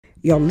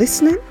You're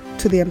listening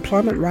to the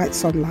Employment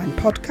Rights Online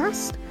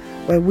podcast,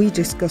 where we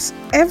discuss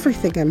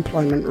everything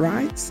employment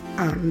rights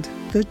and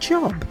the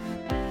job.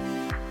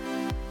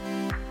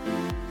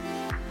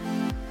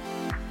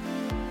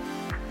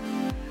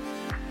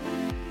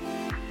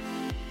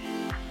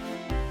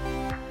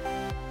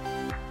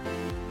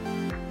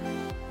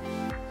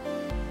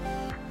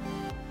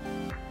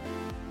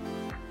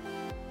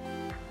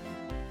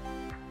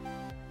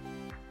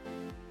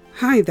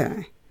 Hi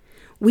there.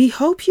 We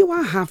hope you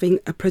are having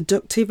a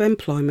productive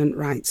Employment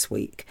Rights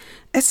Week,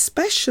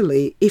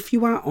 especially if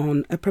you are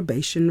on a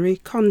probationary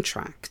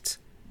contract.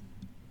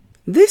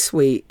 This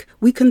week,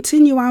 we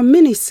continue our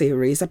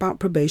mini-series about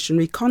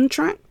probationary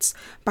contracts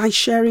by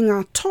sharing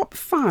our top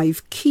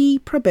 5 key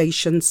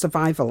probation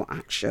survival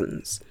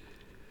actions.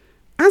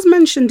 As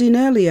mentioned in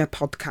earlier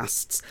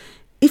podcasts,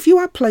 if you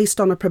are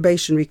placed on a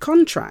probationary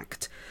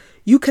contract,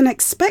 you can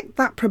expect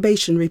that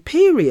probationary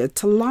period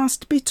to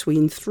last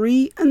between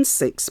 3 and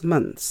 6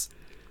 months.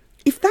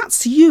 If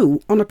that's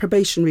you on a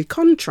probationary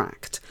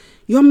contract,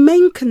 your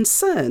main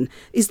concern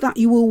is that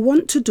you will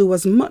want to do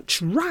as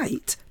much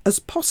right as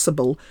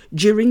possible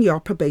during your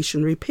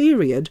probationary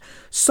period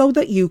so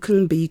that you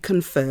can be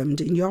confirmed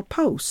in your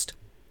post.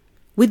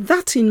 With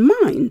that in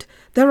mind,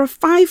 there are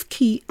 5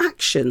 key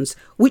actions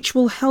which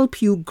will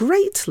help you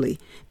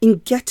greatly in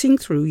getting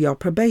through your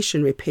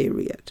probationary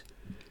period.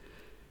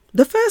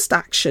 The first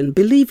action,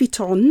 believe it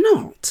or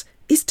not,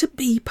 is to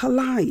be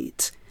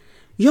polite.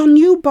 Your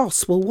new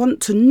boss will want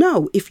to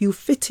know if you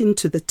fit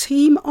into the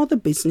team or the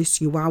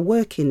business you are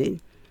working in.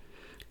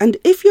 And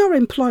if your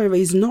employer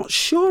is not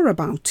sure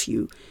about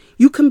you,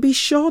 you can be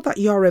sure that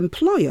your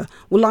employer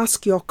will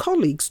ask your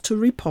colleagues to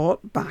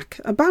report back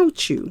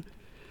about you.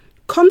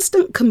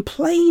 Constant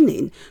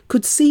complaining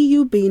could see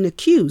you being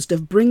accused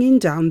of bringing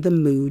down the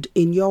mood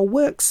in your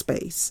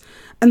workspace,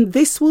 and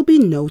this will be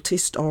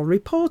noticed or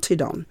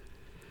reported on.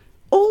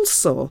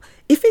 Also,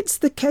 if it's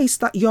the case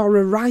that your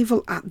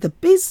arrival at the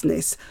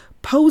business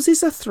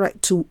poses a threat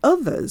to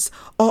others,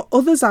 or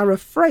others are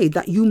afraid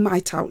that you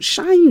might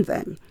outshine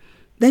them,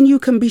 then you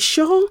can be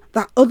sure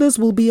that others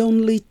will be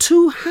only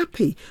too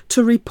happy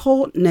to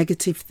report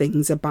negative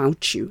things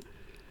about you.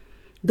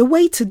 The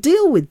way to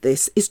deal with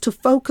this is to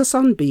focus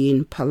on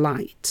being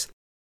polite.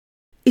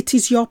 It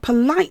is your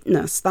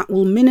politeness that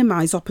will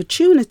minimize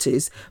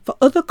opportunities for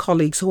other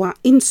colleagues who are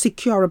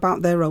insecure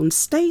about their own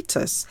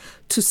status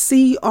to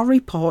see or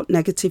report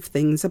negative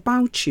things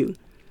about you.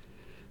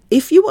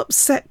 If you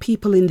upset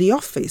people in the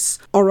office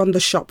or on the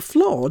shop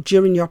floor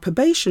during your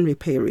probationary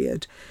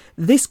period,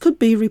 this could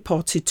be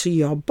reported to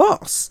your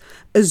boss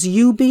as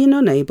you being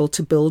unable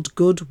to build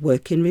good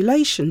working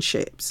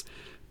relationships,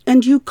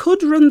 and you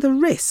could run the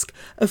risk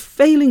of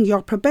failing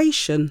your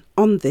probation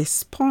on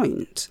this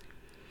point.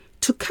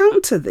 To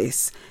counter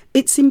this,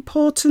 it's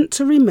important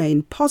to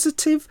remain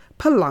positive,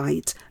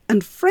 polite,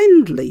 and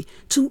friendly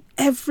to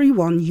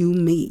everyone you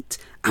meet.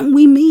 And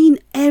we mean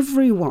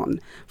everyone,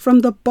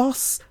 from the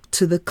boss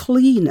to the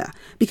cleaner,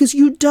 because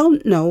you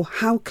don't know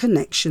how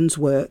connections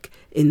work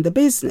in the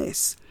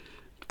business.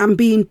 And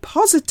being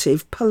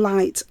positive,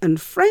 polite, and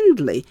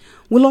friendly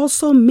will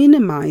also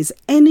minimize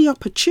any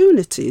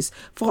opportunities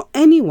for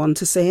anyone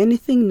to say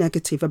anything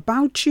negative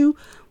about you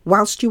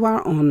whilst you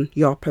are on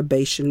your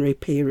probationary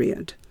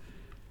period.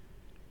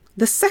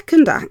 The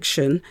second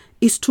action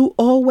is to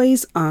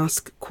always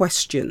ask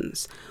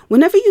questions.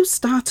 Whenever you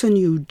start a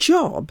new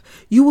job,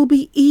 you will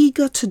be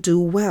eager to do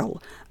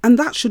well, and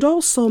that should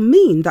also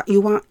mean that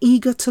you are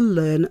eager to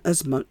learn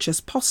as much as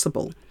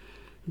possible.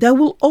 There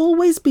will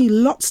always be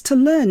lots to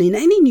learn in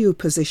any new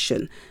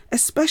position,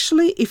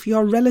 especially if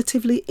you're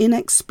relatively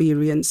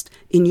inexperienced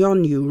in your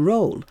new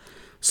role.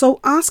 So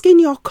asking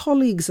your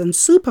colleagues and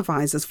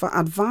supervisors for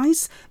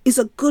advice is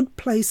a good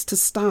place to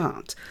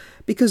start,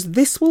 because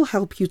this will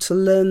help you to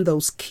learn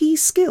those key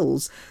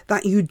skills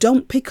that you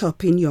don't pick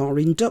up in your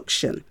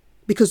induction,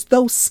 because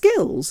those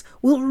skills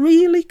will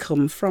really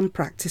come from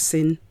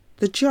practicing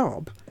the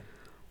job.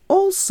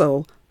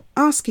 Also,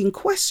 asking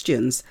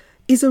questions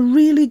is a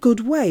really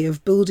good way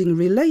of building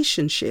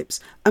relationships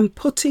and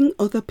putting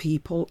other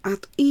people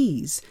at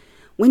ease.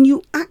 When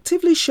you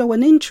actively show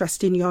an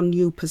interest in your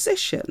new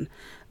position,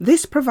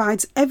 this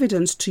provides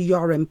evidence to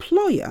your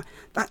employer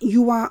that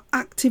you are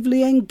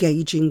actively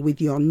engaging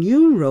with your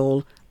new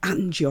role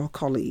and your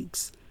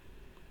colleagues.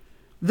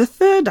 The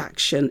third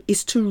action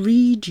is to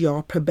read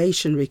your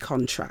probationary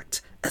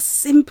contract, as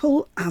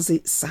simple as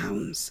it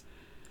sounds.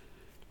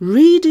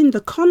 Reading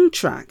the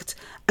contract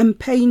and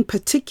paying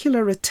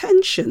particular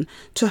attention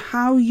to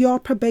how your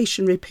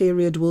probationary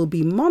period will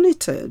be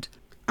monitored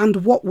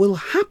and what will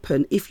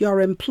happen if your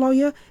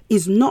employer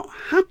is not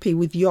happy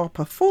with your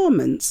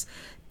performance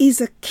is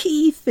a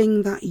key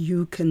thing that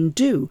you can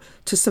do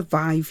to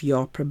survive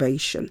your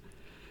probation.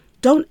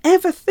 Don't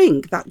ever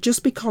think that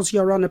just because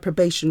you're on a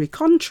probationary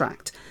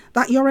contract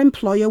that your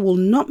employer will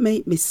not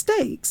make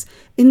mistakes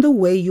in the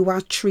way you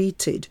are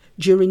treated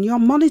during your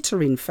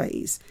monitoring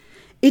phase.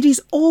 It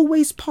is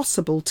always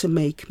possible to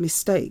make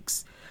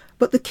mistakes.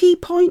 But the key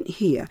point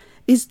here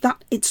is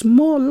that it's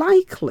more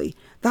likely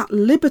that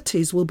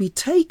liberties will be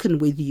taken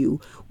with you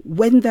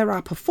when there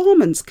are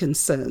performance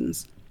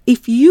concerns.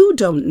 If you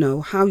don't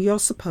know how you're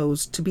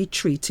supposed to be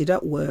treated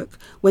at work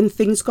when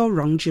things go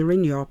wrong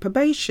during your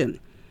probation.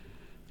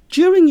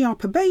 During your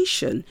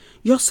probation,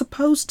 you're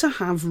supposed to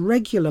have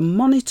regular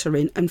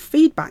monitoring and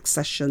feedback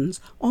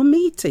sessions or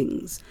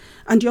meetings,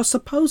 and you're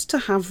supposed to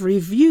have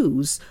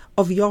reviews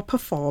of your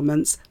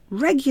performance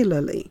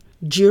regularly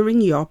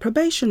during your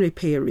probationary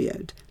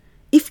period.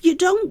 If you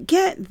don't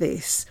get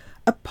this,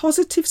 a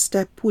positive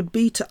step would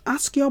be to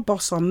ask your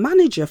boss or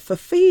manager for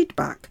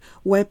feedback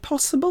where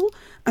possible,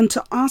 and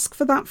to ask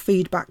for that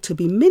feedback to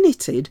be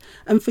minuted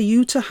and for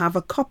you to have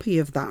a copy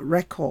of that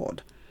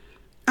record.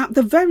 At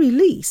the very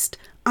least,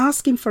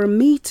 asking for a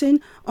meeting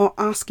or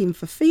asking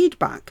for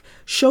feedback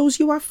shows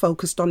you are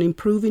focused on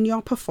improving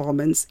your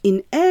performance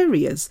in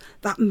areas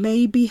that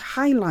may be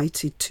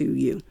highlighted to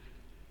you.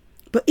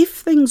 But if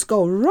things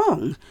go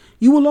wrong,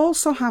 you will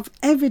also have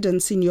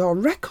evidence in your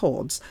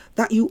records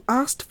that you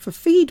asked for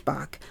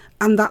feedback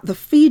and that the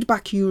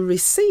feedback you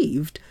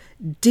received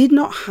did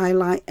not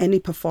highlight any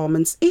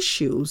performance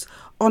issues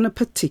on a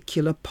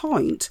particular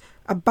point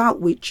about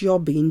which you're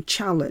being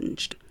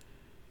challenged.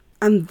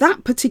 And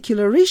that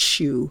particular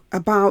issue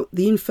about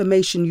the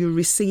information you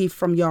receive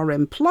from your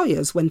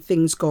employers when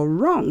things go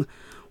wrong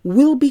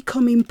will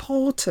become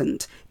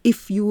important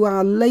if you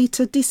are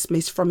later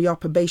dismissed from your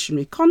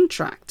probationary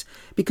contract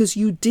because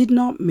you did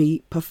not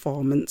meet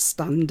performance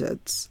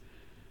standards.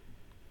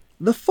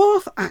 The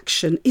fourth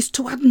action is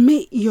to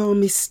admit your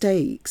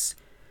mistakes.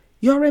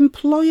 Your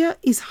employer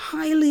is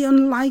highly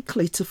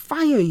unlikely to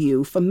fire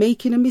you for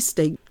making a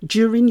mistake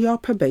during your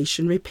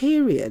probationary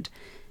period.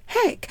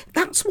 Heck,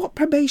 that's what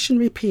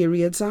probationary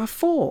periods are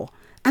for.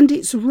 And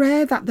it's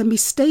rare that the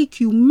mistake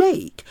you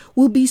make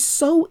will be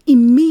so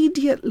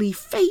immediately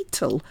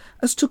fatal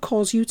as to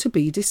cause you to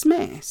be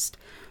dismissed.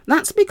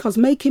 That's because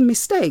making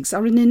mistakes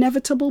are an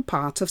inevitable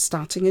part of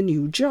starting a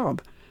new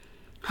job.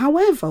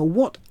 However,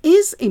 what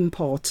is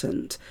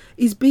important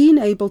is being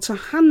able to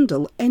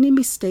handle any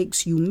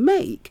mistakes you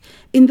make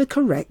in the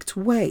correct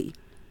way.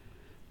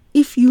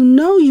 If you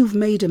know you've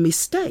made a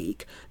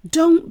mistake,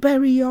 don't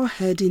bury your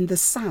head in the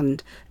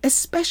sand,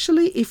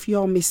 especially if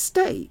your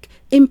mistake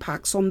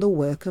impacts on the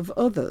work of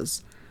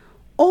others.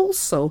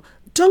 Also,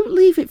 don't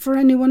leave it for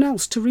anyone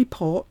else to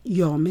report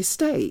your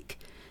mistake.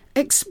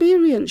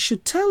 Experience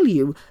should tell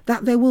you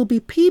that there will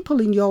be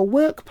people in your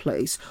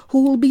workplace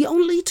who will be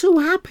only too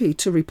happy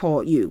to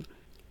report you.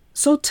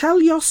 So tell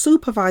your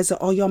supervisor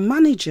or your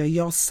manager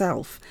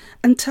yourself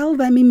and tell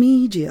them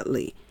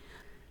immediately.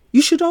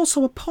 You should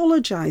also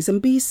apologise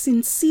and be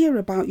sincere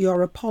about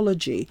your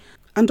apology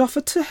and offer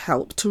to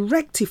help to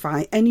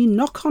rectify any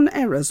knock-on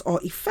errors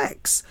or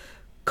effects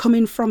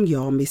coming from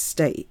your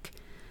mistake.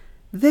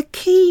 The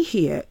key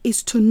here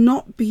is to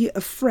not be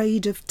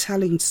afraid of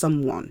telling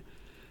someone.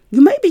 You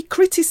may be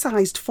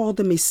criticised for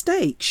the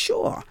mistake,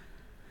 sure,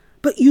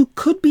 but you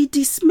could be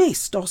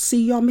dismissed or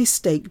see your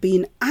mistake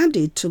being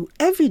added to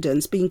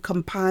evidence being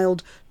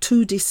compiled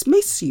to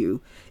dismiss you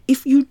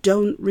if you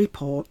don't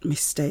report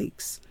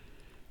mistakes.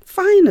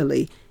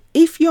 Finally,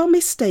 if your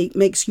mistake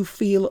makes you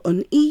feel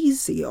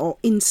uneasy or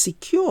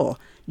insecure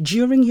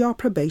during your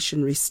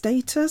probationary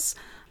status,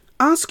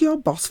 ask your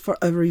boss for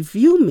a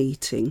review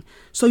meeting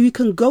so you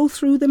can go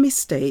through the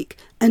mistake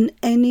and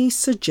any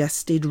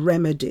suggested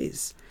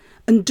remedies.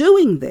 And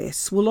doing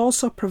this will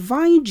also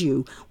provide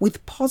you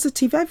with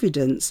positive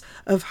evidence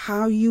of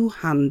how you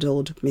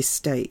handled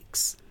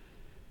mistakes.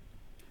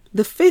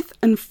 The fifth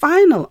and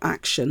final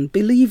action,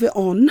 believe it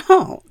or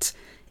not,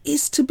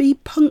 is to be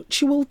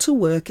punctual to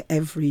work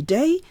every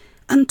day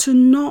and to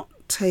not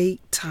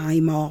take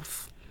time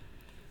off.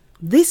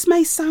 This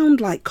may sound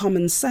like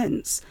common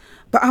sense,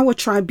 but our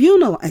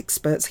tribunal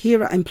experts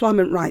here at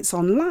Employment Rights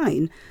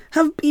Online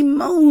have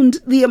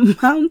bemoaned the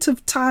amount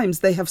of times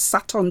they have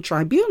sat on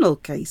tribunal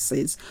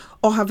cases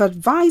or have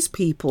advised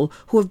people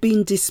who have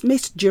been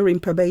dismissed during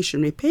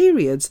probationary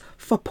periods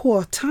for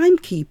poor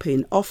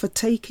timekeeping or for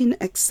taking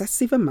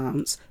excessive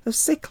amounts of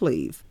sick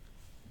leave.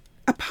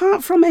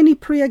 Apart from any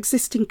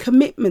pre-existing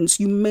commitments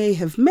you may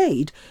have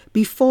made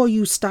before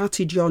you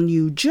started your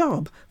new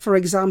job, for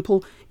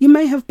example, you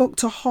may have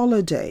booked a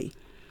holiday.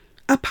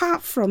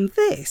 Apart from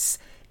this,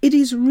 it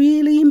is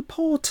really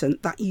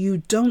important that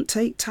you don't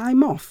take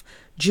time off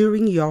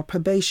during your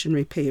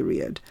probationary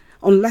period,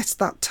 unless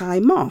that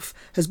time off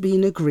has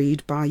been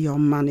agreed by your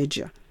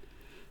manager.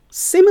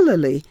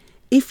 Similarly,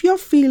 if you're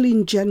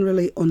feeling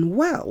generally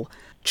unwell,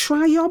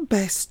 try your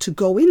best to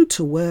go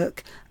into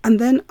work and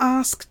then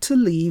ask to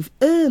leave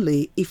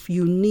early if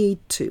you need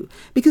to,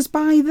 because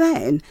by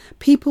then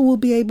people will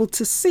be able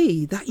to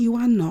see that you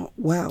are not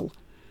well.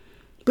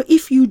 But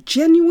if you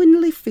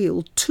genuinely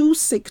feel too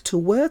sick to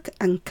work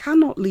and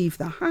cannot leave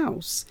the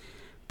house,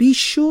 be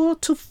sure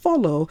to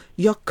follow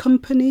your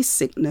company's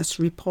sickness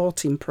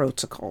reporting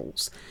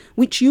protocols,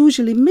 which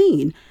usually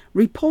mean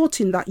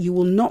reporting that you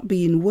will not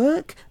be in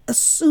work as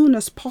soon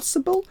as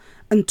possible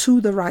and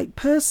to the right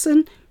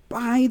person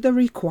by the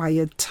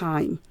required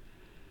time.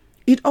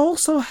 It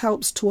also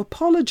helps to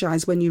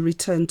apologise when you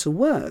return to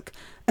work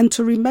and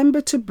to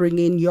remember to bring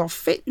in your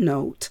fit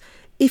note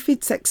if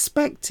it's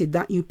expected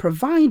that you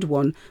provide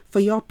one for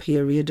your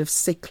period of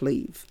sick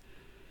leave.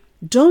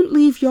 Don't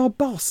leave your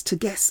boss to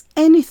guess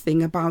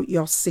anything about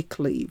your sick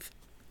leave.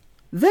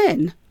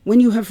 Then, when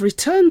you have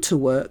returned to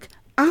work,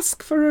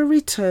 ask for a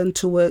return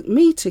to work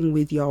meeting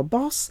with your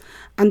boss,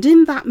 and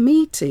in that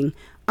meeting,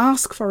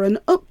 ask for an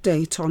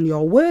update on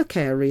your work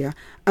area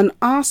and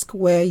ask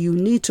where you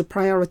need to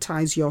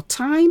prioritise your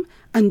time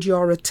and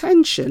your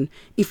attention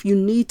if you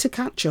need to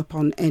catch up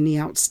on any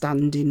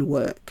outstanding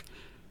work.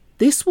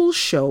 This will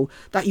show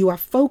that you are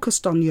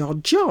focused on your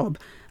job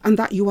and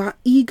that you are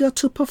eager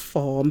to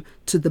perform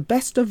to the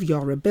best of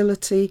your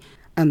ability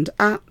and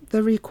at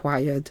the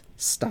required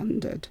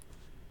standard.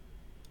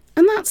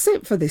 And that's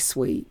it for this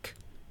week.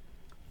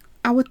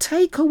 Our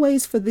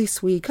takeaways for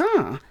this week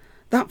are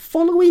that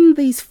following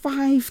these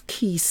 5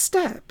 key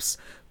steps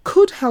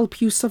could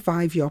help you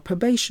survive your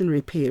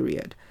probationary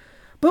period.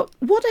 But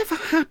whatever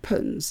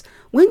happens,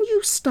 when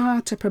you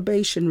start a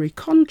probationary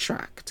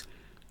contract,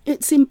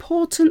 it's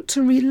important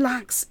to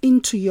relax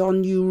into your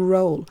new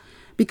role,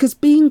 because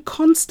being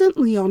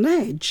constantly on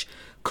edge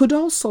could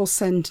also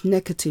send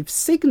negative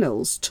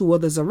signals to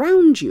others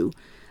around you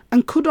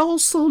and could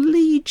also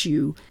lead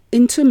you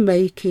into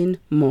making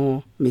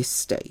more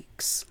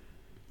mistakes.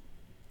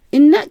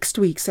 In next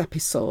week's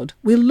episode,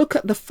 we'll look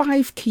at the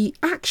 5 key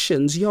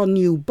actions your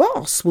new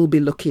boss will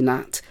be looking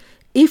at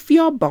if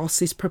your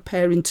boss is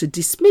preparing to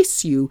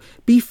dismiss you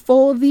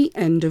before the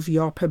end of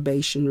your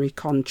probationary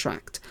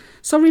contract.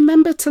 So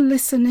remember to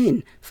listen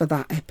in for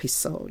that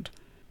episode.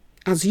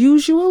 As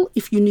usual,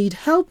 if you need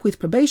help with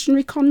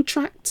probationary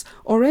contracts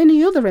or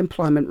any other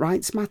employment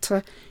rights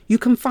matter, you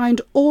can find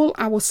all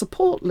our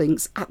support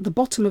links at the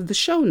bottom of the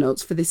show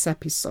notes for this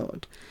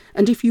episode.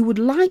 And if you would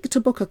like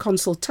to book a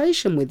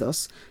consultation with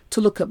us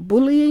to look at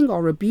bullying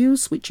or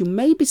abuse which you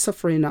may be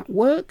suffering at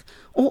work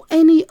or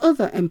any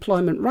other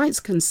employment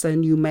rights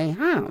concern you may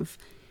have,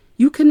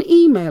 you can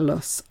email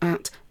us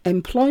at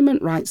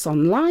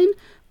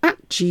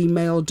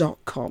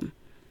employmentrightsonline@gmail.com.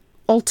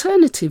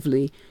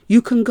 Alternatively,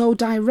 you can go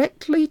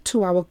directly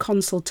to our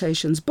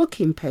consultations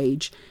booking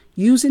page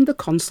using the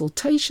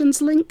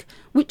consultations link,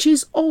 which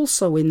is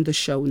also in the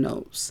show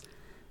notes.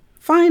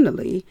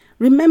 Finally,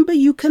 remember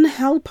you can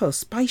help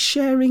us by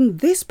sharing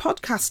this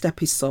podcast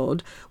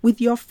episode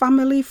with your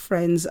family,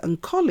 friends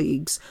and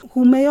colleagues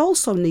who may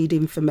also need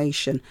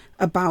information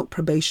about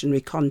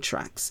probationary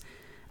contracts.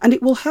 And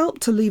it will help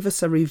to leave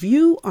us a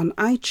review on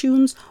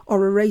iTunes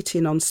or a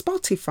rating on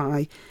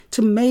Spotify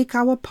to make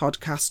our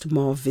podcast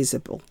more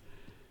visible.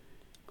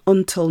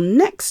 Until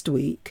next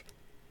week,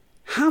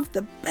 have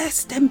the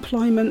best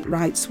employment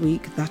rights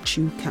week that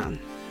you can.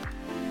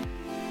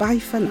 Bye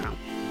for now.